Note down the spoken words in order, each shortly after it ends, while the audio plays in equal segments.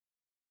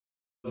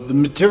The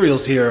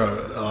materials here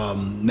are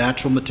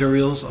natural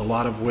materials, a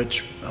lot of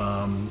which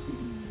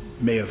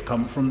may have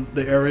come from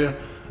the area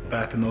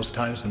back in those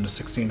times in the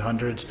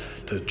 1600s.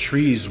 The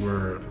trees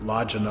were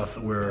large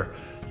enough where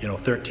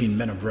 13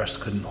 men abreast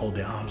couldn't hold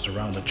their arms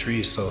around the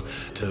tree. So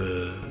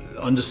to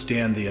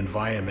understand the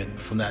environment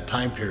from that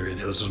time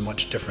period, it was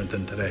much different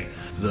than today.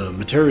 The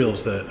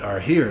materials that are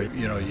here,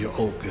 your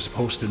oak is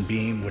post and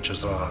beam, which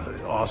is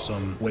an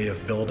awesome way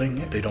of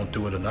building. They don't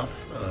do it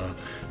enough.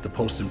 The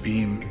post and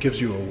beam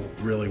gives you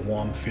a really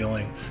warm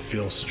feeling.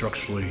 Feels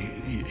structurally,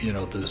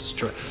 the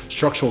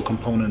structural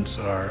components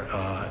are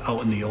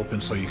out in the open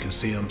so you can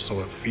see them, so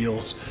it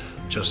feels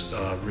just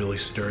really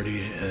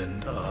sturdy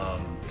and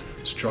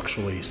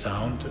structurally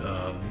sound.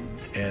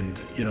 And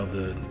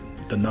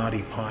the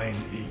knotty pine,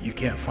 you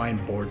can't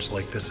find boards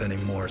like this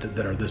anymore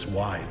that are this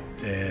wide.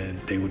 And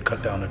they would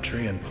cut down a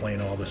tree and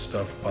plane all this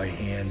stuff by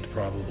hand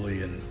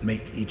probably and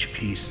make each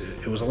piece.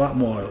 It was a lot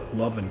more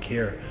love and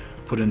care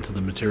put into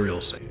the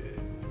materials.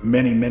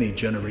 Many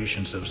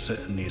generations have sit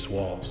in these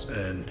walls,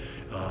 and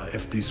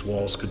if these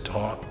walls could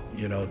talk,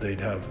 they'd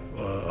have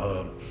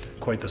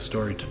quite the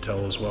story to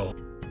tell as well.